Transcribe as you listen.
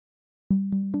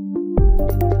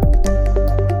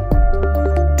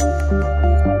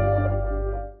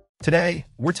Today,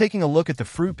 we're taking a look at the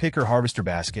Fruit Picker Harvester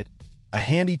Basket, a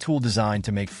handy tool designed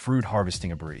to make fruit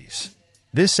harvesting a breeze.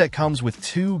 This set comes with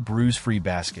 2 bruise-free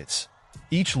baskets,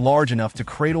 each large enough to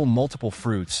cradle multiple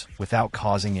fruits without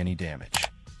causing any damage.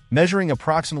 Measuring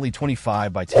approximately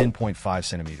 25 by 10.5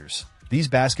 centimeters, these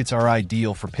baskets are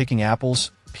ideal for picking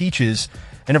apples, peaches,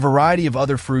 and a variety of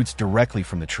other fruits directly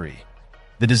from the tree.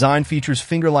 The design features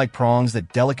finger-like prongs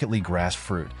that delicately grasp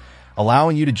fruit,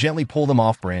 allowing you to gently pull them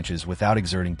off branches without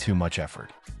exerting too much effort.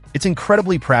 It's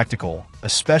incredibly practical,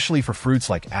 especially for fruits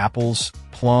like apples,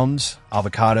 plums,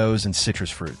 avocados, and citrus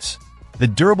fruits. The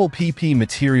durable PP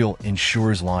material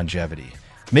ensures longevity,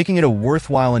 making it a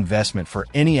worthwhile investment for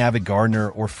any avid gardener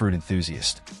or fruit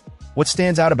enthusiast. What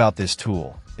stands out about this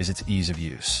tool is its ease of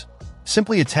use.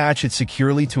 Simply attach it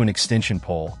securely to an extension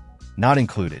pole, not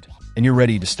included, and you're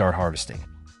ready to start harvesting.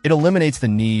 It eliminates the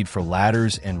need for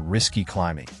ladders and risky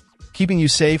climbing, keeping you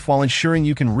safe while ensuring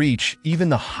you can reach even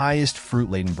the highest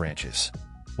fruit-laden branches.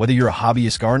 Whether you're a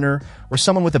hobbyist gardener or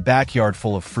someone with a backyard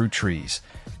full of fruit trees,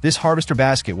 this harvester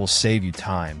basket will save you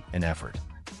time and effort.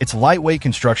 Its lightweight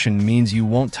construction means you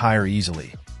won't tire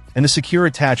easily, and the secure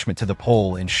attachment to the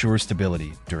pole ensures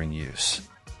stability during use.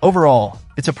 Overall,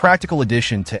 it's a practical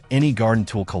addition to any garden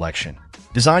tool collection,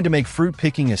 designed to make fruit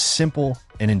picking a simple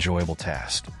and enjoyable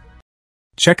task.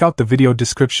 Check out the video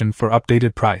description for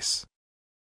updated price.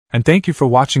 And thank you for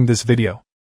watching this video.